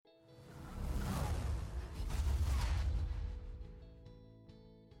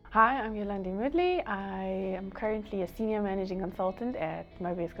Hi, I'm Yolandi Moodley. I am currently a senior managing consultant at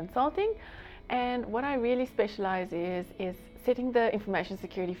Mobius Consulting, and what I really specialize is setting the information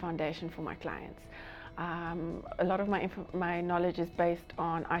security foundation for my clients. A lot of my knowledge is based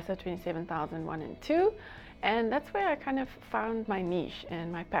on ISO 27001 and 2, and that's where I kind of found my niche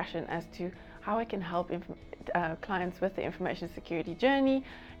and my passion as to how I can help clients with the information security journey,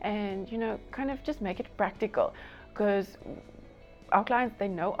 and kind of just make it practical, because our clients, they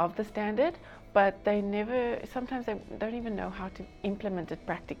know of the standard, but sometimes they don't even know how to implement it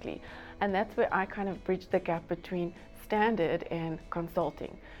practically. And that's where I kind of bridge the gap between standard and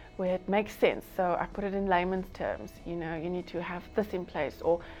consulting, where it makes sense. So I put it in layman's terms. You need to have this in place,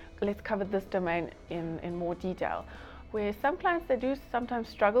 or let's cover this domain in more detail. Where some clients, they do sometimes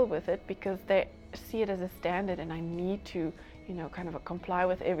struggle with it because they see it as a standard and I need to, kind of comply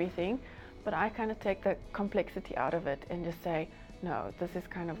with everything. But I kind of take the complexity out of it and just say, no, this is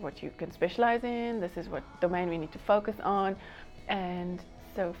kind of what you can specialize in, this is what domain we need to focus on. And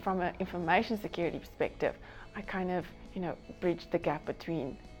so from an information security perspective, I kind of, bridge the gap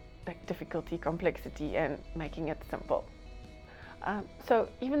between like difficulty, complexity, and making it simple. So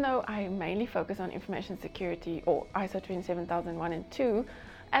even though I mainly focus on information security or ISO 27001 and 2,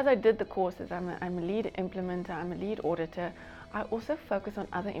 as I did the courses, I'm a lead implementer, I'm a lead auditor, I also focus on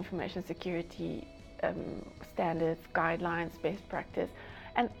other information security standards, guidelines, best practice.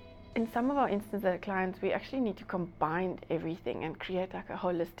 And in some of our instances at clients, we actually need to combine everything and create like a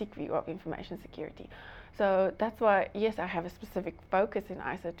holistic view of information security. So that's why, yes, I have a specific focus in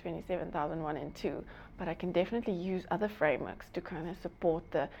ISO 27001 and 2, but I can definitely use other frameworks to kind of support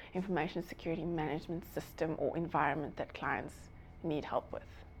the information security management system or environment that clients need help with.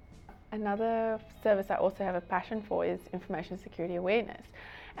 Another service I also have a passion for is information security awareness.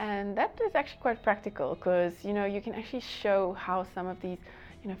 And that is actually quite practical because, you can actually show how some of these,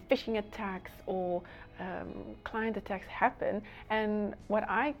 phishing attacks or client attacks happen. And what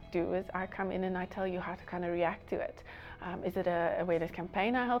I do is I come in and I tell you how to kind of react to it. Is it a awareness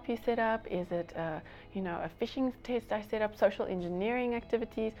campaign I help you set up? Is it a phishing test I set up? Social engineering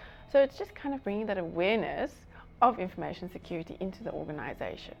activities? So it's just kind of bringing that awareness of information security into the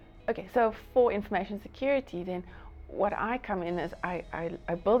organization. Okay, so for information security, then what I come in is I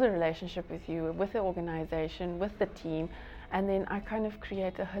build a relationship with you, with the organization, with the team, and then I kind of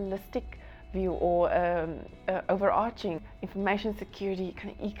create a holistic view or overarching information security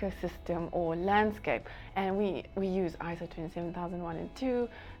kind of ecosystem or landscape. And we use ISO 27001 and 2,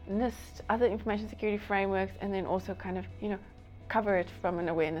 NIST, other information security frameworks, and then also kind of, cover it from an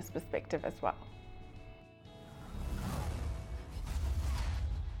awareness perspective as well.